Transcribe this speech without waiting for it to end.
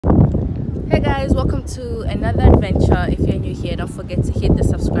Hey guys, welcome to another adventure. If you're new here, don't forget to hit the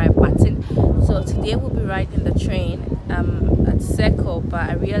subscribe button. So today we'll be riding the train at Seko, but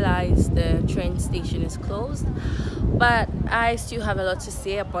I realized the train station is closed, but I still have a lot to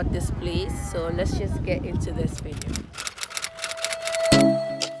say about this place, so let's just get into this video.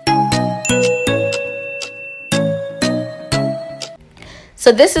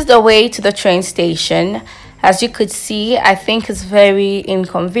 So this is the way to the train station. As you could see, I think it's very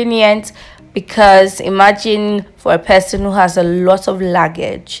inconvenient because imagine for a person who has a lot of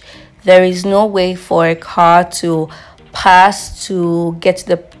luggage, there is no way for a car to pass to get to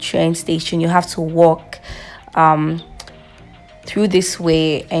the train station. You have to walk through this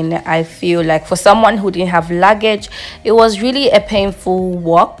way, and I feel like for someone who didn't have luggage, it was really a painful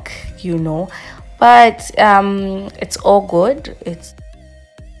walk, you know, but it's all good.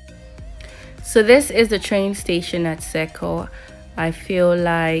 So this is the train station at Seko. I feel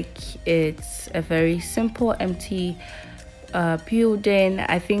like it's a very simple, empty building.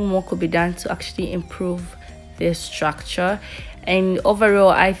 I think more could be done to actually improve this structure. And overall,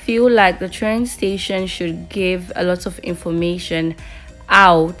 I feel like the train station should give a lot of information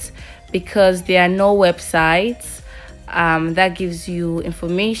out, because there are no websites that gives you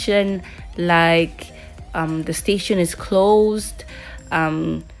information like the station is closed,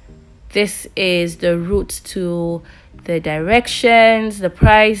 this is the route to the directions, the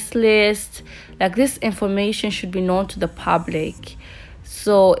price list. Like, this information should be known to the public,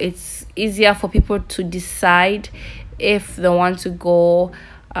 so it's easier for people to decide if they want to go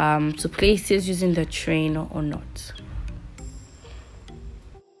to places using the train or not.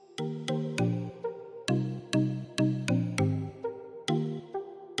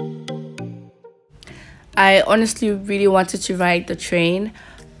 I honestly really wanted to ride the train,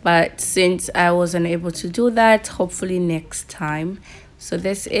 but since I wasn't able to do that, hopefully next time. So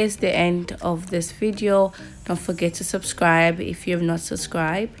this is the end of this video. Don't forget to subscribe if you have not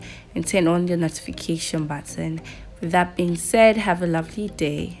subscribed, and turn on the notification button. With that being said, have a lovely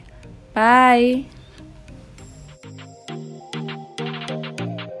day. Bye.